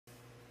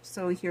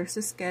So here's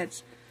the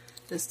sketch.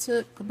 This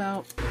took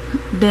about...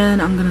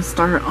 Then I'm gonna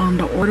start on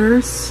the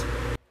orders.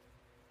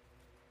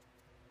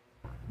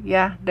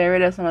 Yeah, there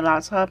it is on my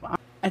laptop.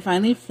 I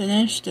finally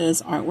finished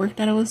this artwork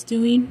that I was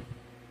doing.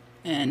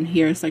 And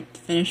here's like the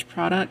finished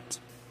product.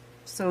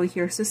 So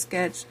here's the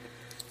sketch.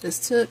 This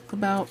took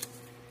about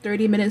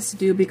 30 minutes to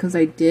do because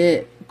I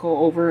did go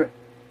over...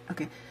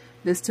 Okay,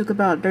 this took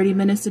about 30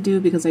 minutes to do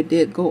because I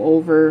did go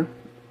over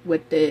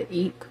with the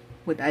ink.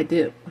 What?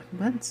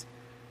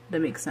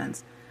 That makes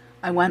sense.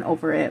 I went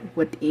over it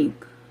with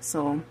ink.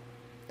 So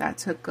that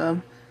took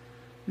a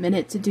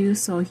minute to do.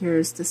 So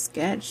here's the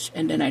sketch.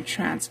 And then I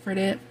transferred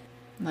it.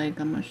 Like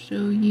I'm going to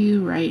show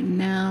you right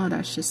now.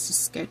 That's just the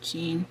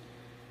sketching.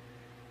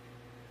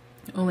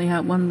 Only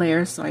had one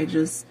layer, so I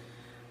just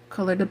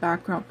colored the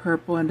background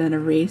purple and then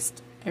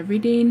erased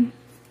everything.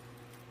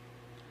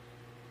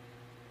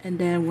 And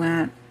then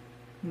went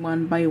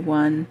one by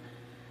one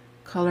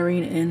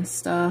coloring in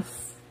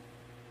stuff.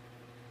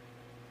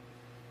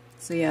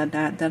 So yeah,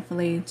 that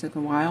definitely took a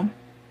while.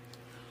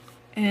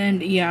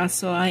 And yeah,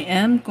 so I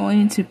am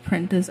going to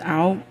print this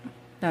out.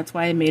 That's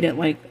why I made it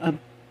like a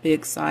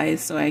big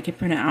size so I can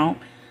print it out,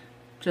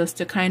 just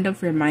to kind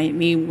of remind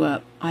me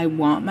what I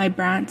want my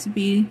brand to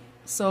be.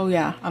 So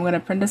yeah, I'm gonna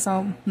print this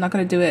out. I'm not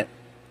gonna do it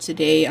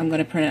today. I'm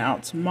gonna print it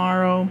out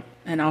tomorrow,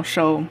 and I'll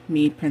show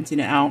me printing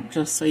it out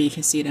just so you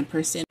can see it in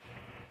person.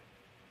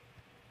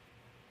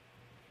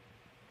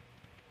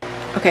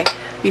 Okay,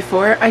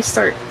 before I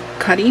start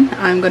cutting,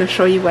 I'm gonna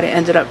show you what I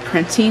ended up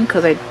printing,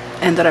 because I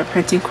ended up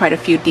printing quite a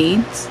few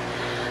deeds.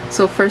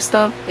 So first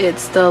up,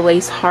 it's the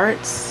lace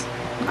hearts.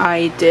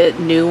 I did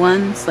new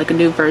ones, like a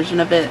new version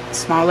of it,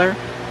 smaller.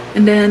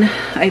 And then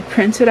I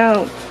printed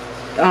out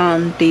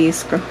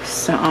these.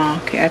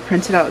 Okay, I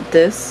printed out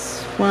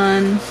this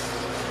one.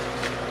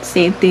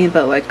 Same thing,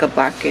 but like a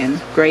black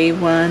and gray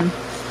one.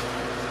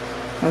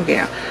 Okay,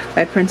 yeah.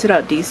 I printed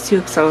out these two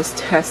because I was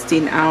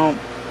testing out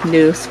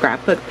new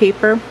scrapbook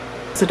paper.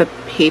 So the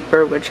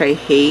paper, which I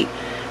hate,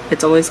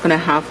 it's always gonna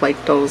have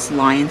like those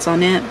lines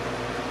on it.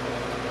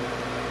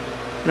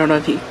 I don't know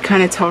if you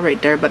kind of tell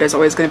right there, but there's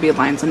always going to be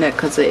lines on it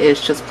because it is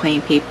just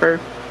plain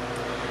paper.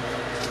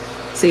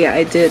 So yeah,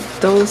 I did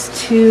those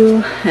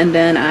two, and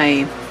then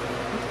I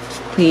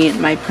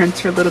cleaned my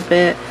printer a little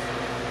bit,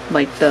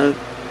 like the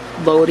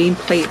loading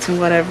plates and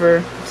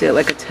whatever. Did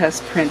like a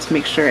test print to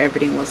make sure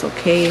everything was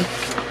okay.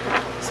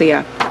 So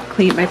yeah,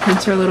 cleaned my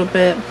printer a little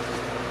bit.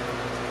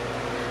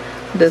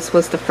 This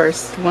was the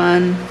first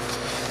one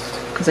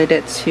because I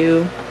did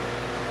two,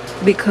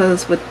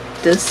 because with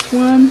this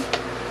one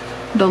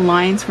the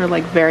lines were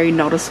like very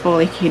noticeable.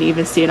 Like you can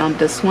even see it on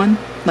this one,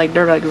 like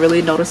they're like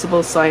really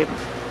noticeable. So I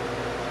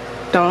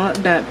thought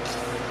that,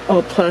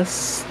 oh,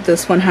 plus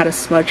this one had a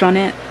smudge on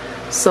it,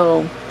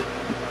 so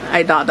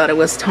I thought that it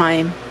was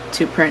time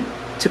to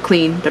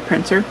clean the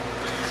printer.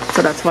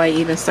 So that's why I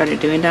even started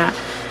doing that.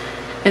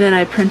 And then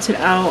I printed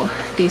out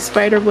these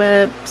spider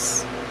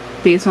webs.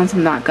 These ones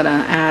I'm not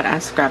gonna add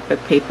as scrapbook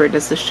paper.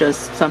 This is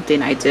just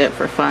something I did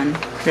for fun,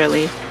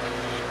 really.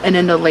 And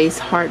then the lace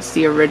hearts,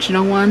 the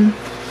original one,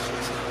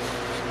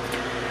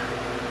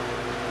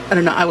 I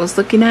don't know, I was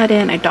looking at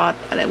it and I thought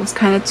that it was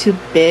kind of too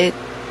big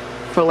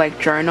for like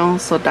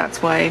journals, so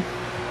that's why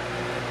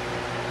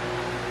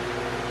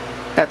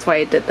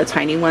I did the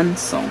tiny one.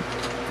 So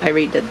I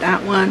redid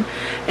that one.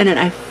 And then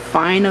I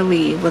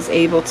finally was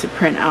able to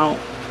print out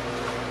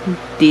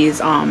these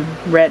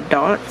red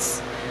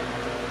dots.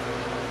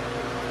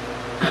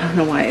 I don't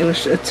know why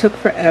it took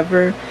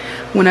forever.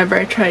 Whenever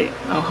I tried,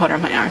 oh hold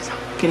on, my arms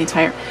getting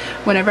tired.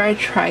 Whenever I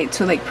tried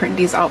to like print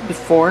these out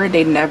before,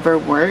 they never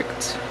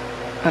worked.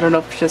 I don't know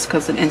if it's just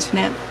because of the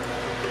internet,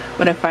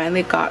 but I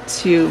finally got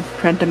to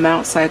print them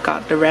out. So I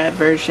got the red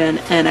version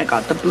and I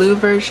got the blue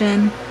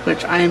version,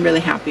 which I am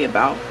really happy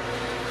about.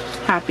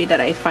 Happy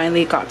that I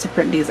finally got to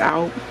print these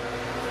out.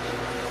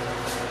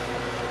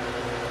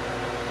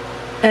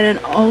 And then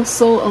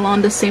also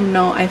along the same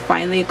note, I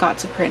finally got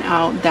to print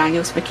out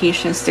Daniel's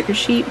vacation sticker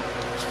sheet.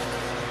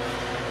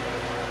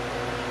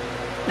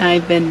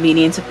 I've been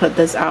meaning to put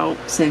this out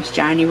since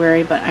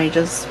January, but I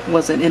just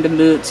wasn't in the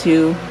mood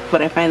to,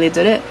 but I finally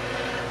did it.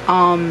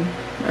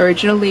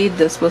 Originally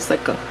this was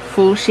like a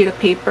full sheet of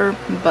paper,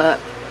 but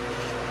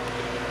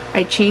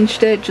I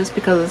changed it just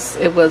because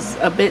it was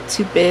a bit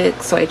too big,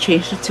 so I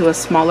changed it to a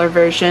smaller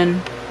version.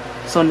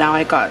 So now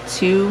I got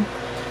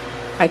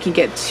I can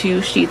get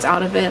two sheets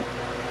out of it.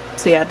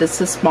 So yeah, this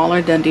is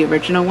smaller than the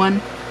original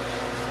one.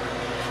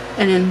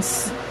 And then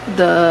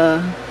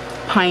the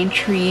pine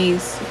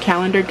trees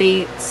calendar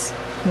dates,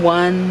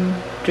 1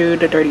 through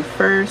the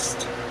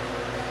 31st,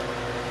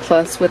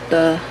 plus with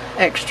the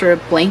extra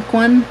blank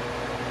one.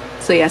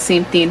 So yeah,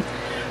 same thing.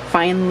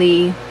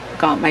 Finally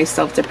got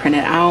myself to print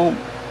it out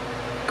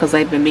because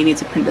I've been meaning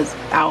to print this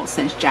out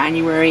since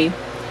January.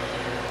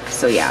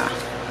 So yeah.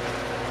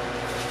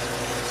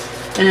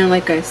 And then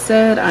like I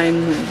said,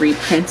 I'm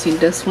reprinting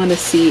this one to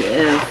see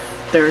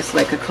if there's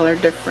like a color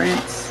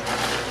difference.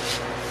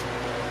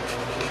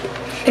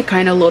 It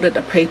kind of loaded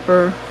the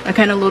paper. I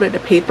kind of loaded the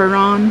paper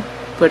on,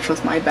 which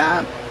was my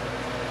bad.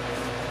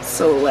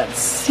 So let's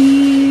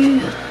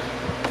see.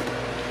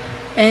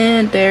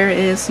 And there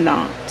is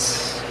not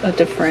a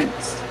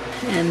difference.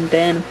 And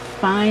then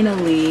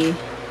finally,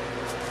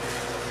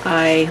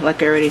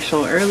 like I already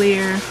showed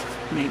earlier,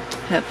 my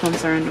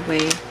headphones are in the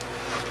way.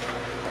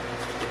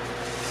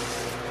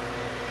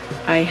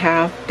 I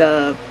have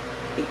the,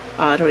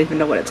 I don't even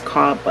know what it's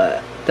called,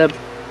 but the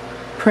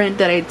print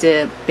that I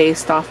did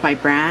based off my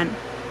brand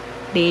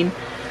name.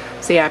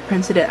 So yeah, I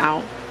printed it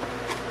out,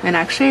 and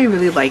actually I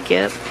really like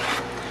it.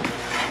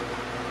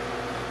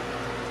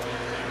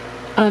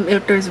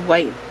 If there's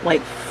white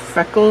like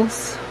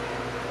freckles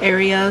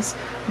areas,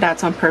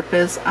 that's on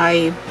purpose.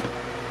 Yeah,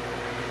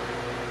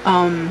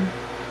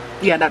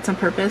 that's on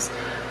purpose.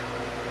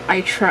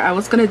 I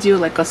was gonna do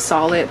like a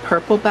solid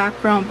purple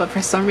background, but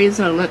for some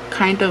reason it looked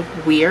kind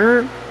of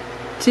weird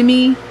to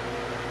me,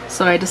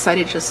 so I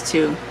decided just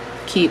to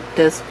keep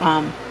this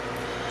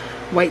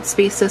white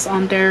spaces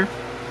on there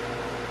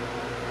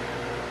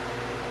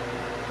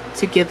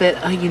to give it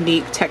a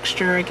unique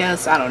texture, I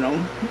guess. I don't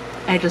know,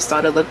 I just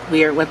thought it looked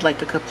weird with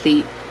like a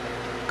complete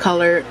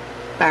colored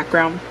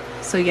background.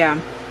 So yeah,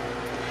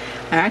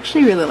 I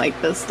actually really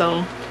like this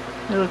though.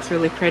 It looks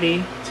really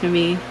pretty to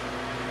me.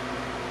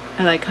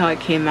 I like how it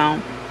came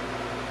out.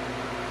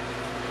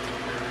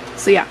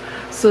 So yeah,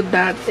 so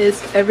that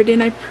is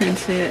everything I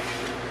printed.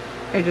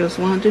 I just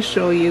wanted to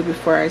show you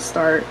before I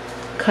start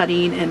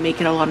cutting and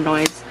making a lot of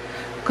noise,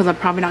 because I'm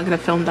probably not going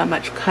to film that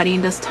much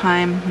cutting this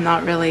time. I'm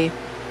not really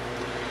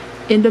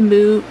in the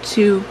mood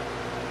to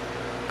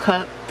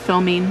cut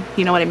filming,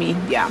 you know what I mean?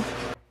 Yeah.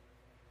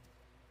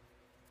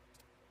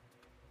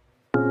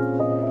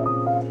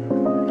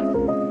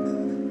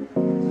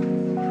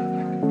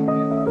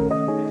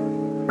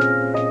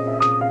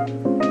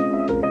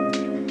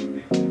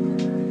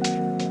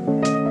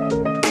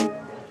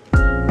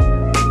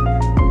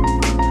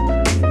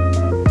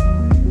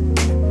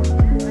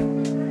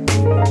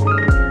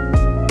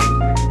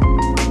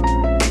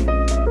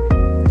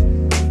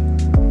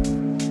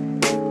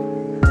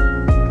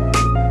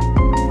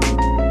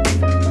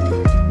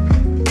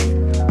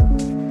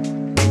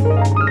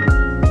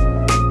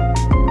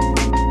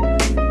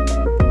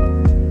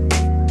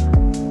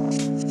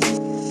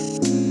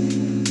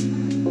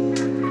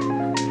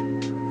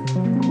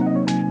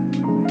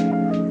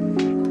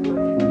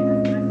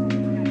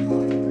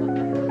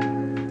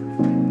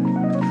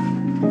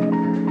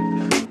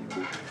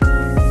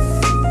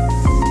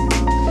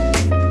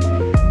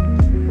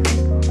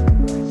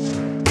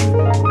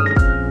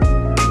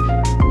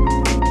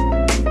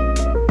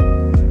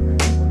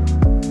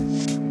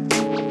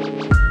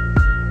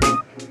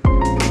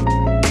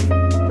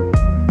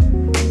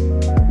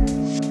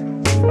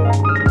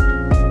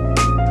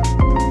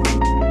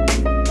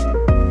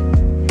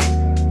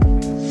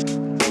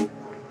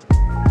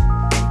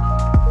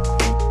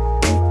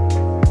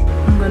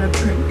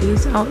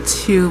 Out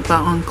too, but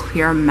on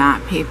clear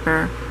matte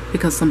paper,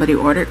 because somebody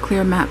ordered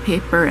clear matte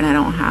paper and I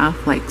don't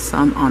have like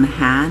some on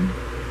hand,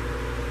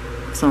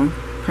 so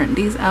print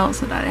these out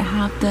so that I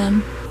have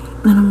them.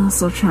 And I'm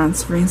also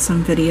transferring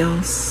some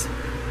videos.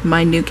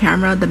 My new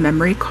camera, the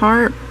memory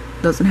card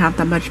doesn't have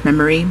that much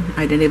memory.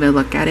 I didn't even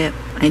look at it.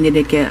 I need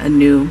to get a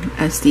new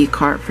SD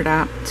card for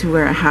that, to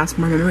where it has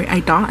more memory.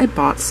 I thought I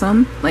bought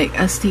some like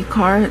SD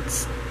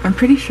cards. I'm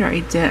pretty sure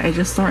I did. I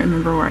just don't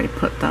remember where I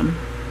put them,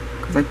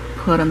 because I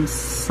put them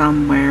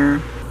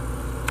somewhere.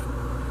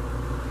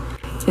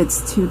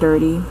 It's too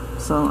dirty,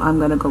 so I'm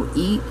gonna go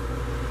eat,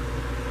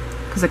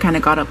 because I kind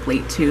of got up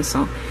late too.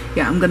 So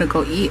yeah, I'm gonna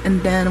go eat,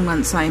 and then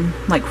once I'm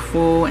like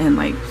full and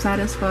like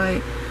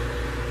satisfied,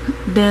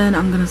 then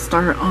I'm gonna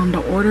start on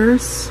the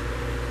orders,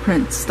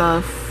 print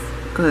stuff,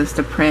 because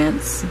the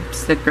prints,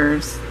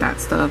 stickers, that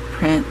stuff,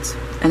 print,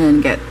 and then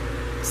get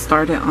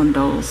started on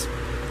those.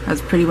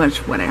 That's pretty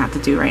much what I have to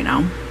do right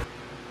now.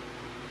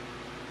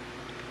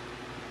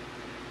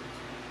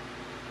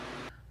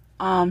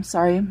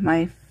 Sorry,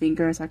 my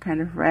fingers are kind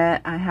of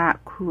red. I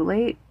had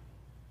Kool-Aid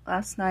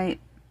last night,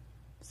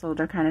 so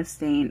they're kind of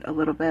stained a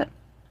little bit.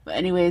 But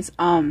anyways,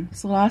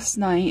 so last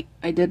night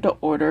I did the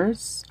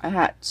orders. I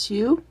had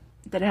 2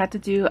 that I had to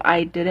do.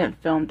 I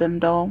didn't film them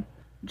though,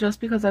 just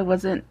because I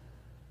wasn't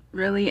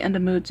really in the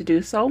mood to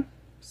do so.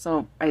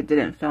 So I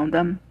didn't film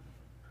them.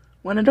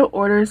 One of the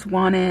orders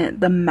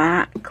wanted the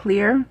matte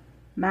clear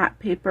matte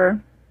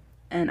paper,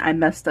 and I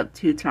messed up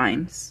 2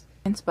 times.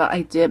 But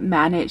I did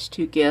manage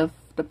to give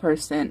the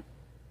person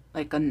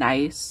like a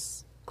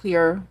nice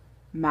clear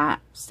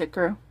matte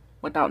sticker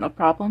without no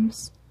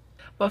problems.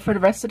 But for the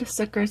rest of the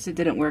stickers, it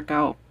didn't work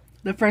out.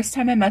 The first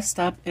time I messed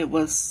up, it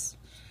was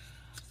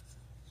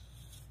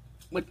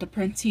with the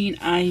printing.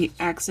 I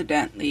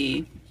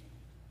accidentally,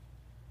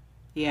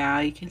 yeah,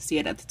 you can see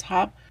it at the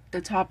top.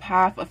 The top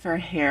half of her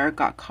hair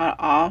got cut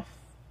off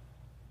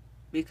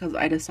because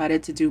I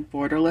decided to do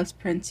borderless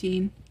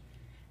printing,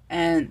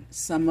 and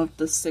some of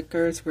the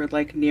stickers were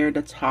like near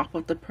the top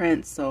of the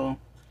print. So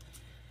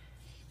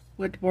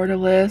with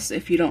borderless,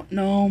 if you don't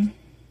know,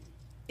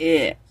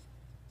 it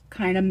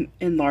kind of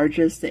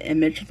enlarges the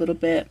image a little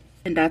bit,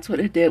 and that's what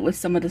it did with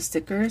some of the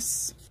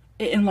stickers.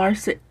 It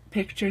enlarged it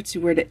picture to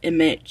where the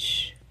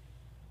image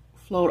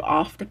flowed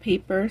off the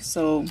paper,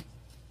 so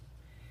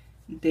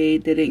the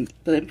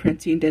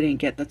printing didn't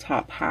get the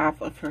top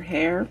half of her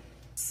hair.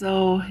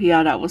 So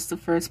yeah, that was the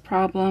first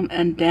problem.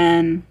 And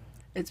then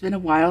it's been a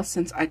while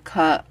since I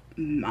cut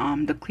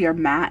the clear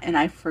matte, and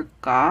I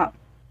forgot,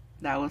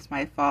 that was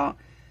my fault,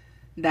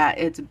 that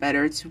it's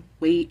better to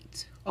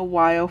wait a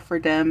while for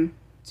them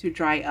to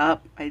dry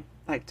up. I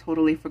like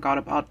totally forgot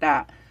about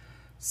that.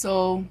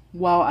 So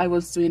while I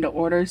was doing the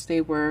orders,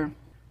 they were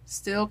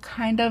still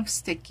kind of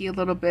sticky a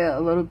little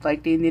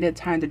like they needed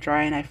time to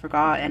dry, and I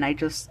forgot, and I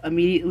just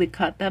immediately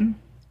cut them.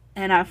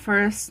 And at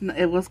first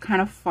it was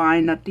kind of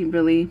fine, nothing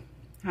really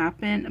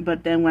happened.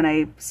 But then when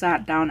I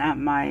sat down at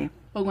my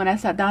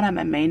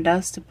main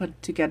desk to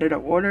put together the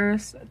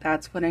orders,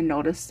 that's when I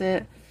noticed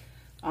it.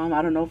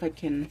 I don't know if I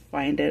can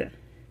find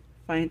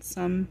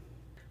some.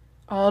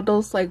 All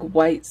those like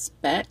white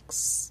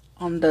specks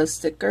on the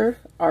sticker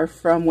are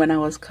from when I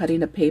was cutting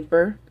the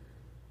paper.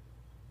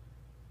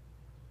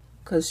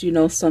 Because you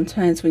know,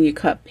 sometimes when you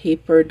cut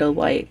paper, the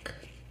like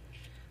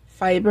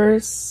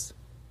fibers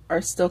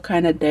are still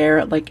kind of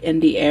there, like in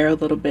the air a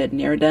little bit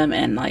near them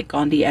and like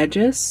on the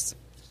edges.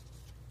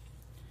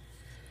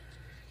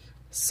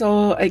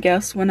 So I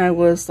guess when I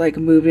was like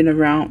moving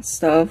around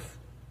stuff,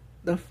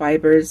 the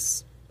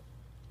fibers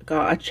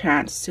got a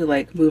chance to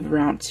like move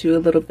around too a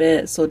little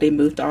bit, so they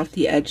moved off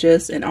the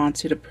edges and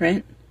onto the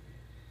print.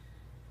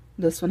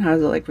 This one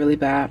has it like really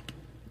bad.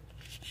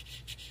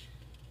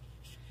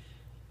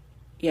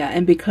 Yeah,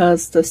 and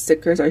because the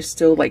stickers are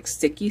still like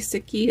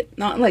sticky,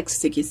 not like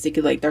sticky,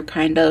 like they're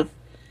kind of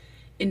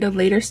in the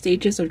later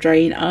stages of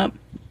drying up,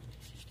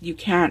 you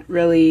can't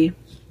really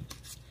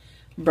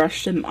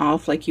brush them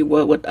off like you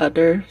would with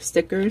other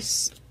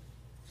stickers,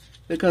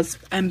 because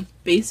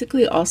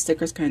basically all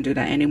stickers can do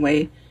that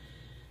anyway,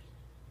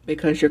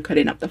 because you're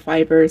cutting up the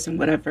fibers and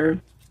whatever.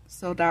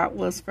 So that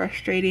was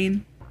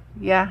frustrating.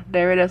 Yeah,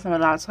 there it is on my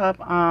laptop.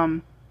 I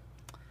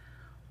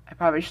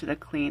probably should have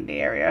cleaned the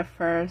area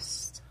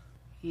first.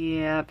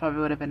 Yeah,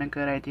 probably would have been a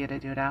good idea to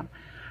do that.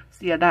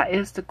 So yeah, that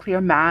is the clear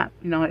matte.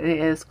 You know, it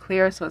is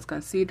clear, so it's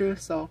gonna see through.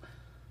 So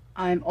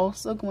I'm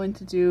also going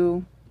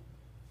to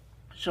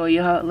show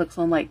you how it looks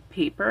on like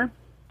paper.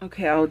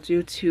 Okay, I'll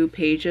do 2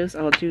 pages.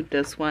 I'll do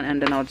this one,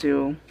 and then I'll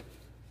do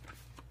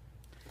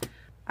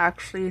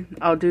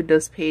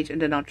this page,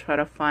 and then I'll try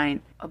to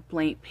find a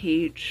blank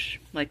page,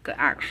 like an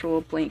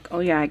actual blank. Oh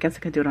yeah, I guess I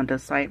could do it on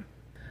this side.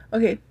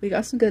 Okay, we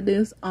got some good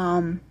news.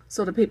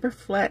 So the paper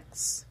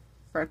flecks,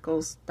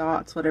 freckles,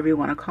 dots, whatever you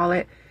want to call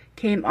it,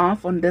 came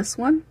off on this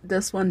one.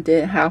 This one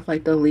did have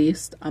like the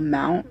least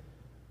amount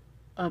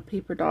of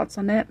paper dots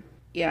on it.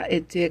 Yeah,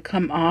 it did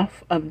come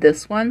off of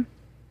this one,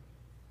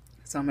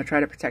 so I'm gonna try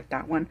to protect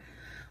that one.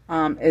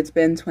 It's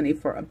been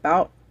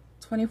about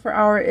 24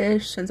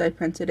 hour-ish since I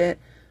printed it.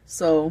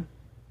 So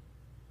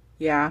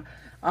yeah,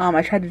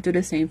 I tried to do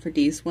the same for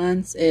these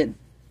ones. It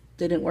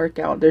didn't work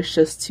out. There's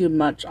just too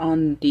much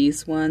on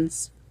these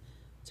ones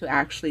to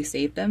actually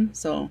save them.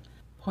 So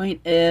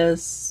point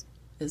is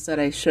that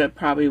I should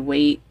probably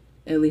wait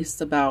at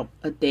least about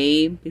a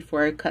day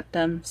before I cut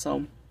them.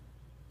 So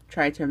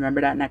try to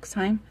remember that next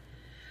time.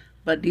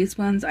 But these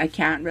ones, I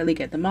can't really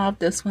get them off.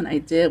 This one I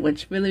did,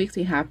 which really makes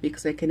me happy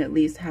because I can at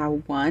least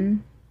have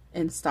one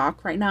in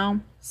stock right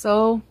now.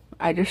 So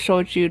I just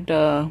showed you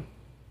the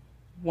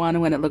one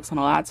when it looks on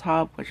a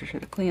laptop, which I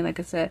should have cleaned, like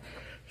I said.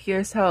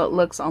 Here's how it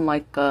looks on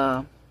like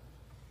a,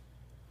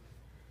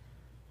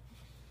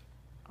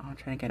 I'm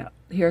trying to get up.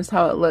 Here's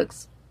how it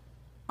looks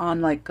on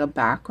like a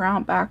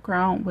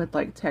background with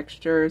like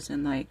textures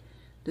and like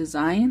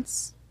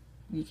designs.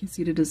 You can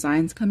see the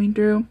designs coming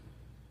through,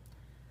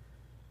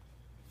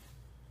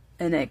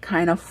 and it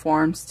kind of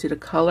forms to the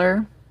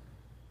color.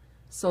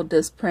 So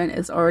this print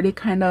is already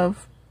kind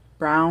of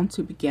brown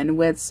to begin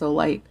with, so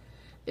like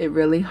it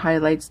really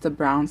highlights the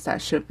browns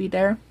that should be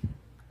there.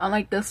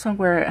 Unlike this one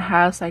where it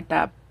has like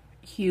that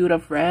hue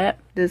of red,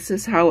 this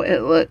is how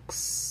it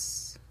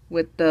looks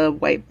with the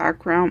white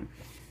background.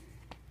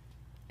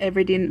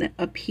 Everything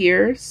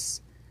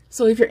appears.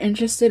 So if you're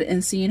interested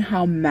in seeing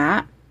how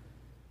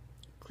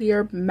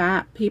clear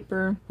matte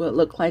paper will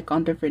look like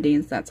on different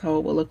days, that's how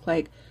it will look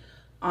like.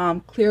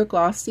 Clear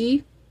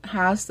glossy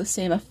has the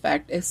same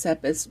effect,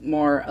 except it's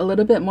a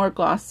little bit more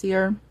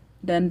glossier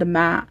than the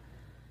matte.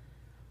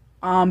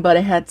 But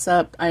a heads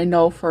up, I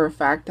know for a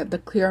fact that the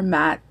clear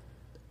matte,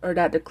 or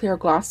that the clear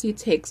glossy,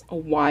 takes a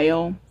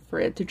while for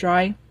it to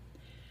dry.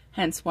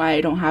 Hence why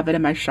I don't have it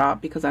in my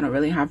shop, because I don't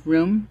really have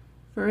room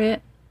for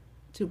it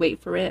to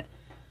wait for it.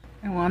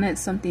 I wanted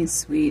something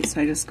sweet,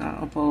 so I just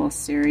got a bowl of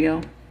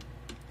cereal.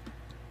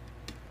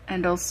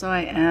 And also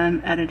I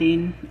am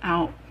editing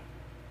out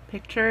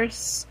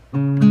pictures.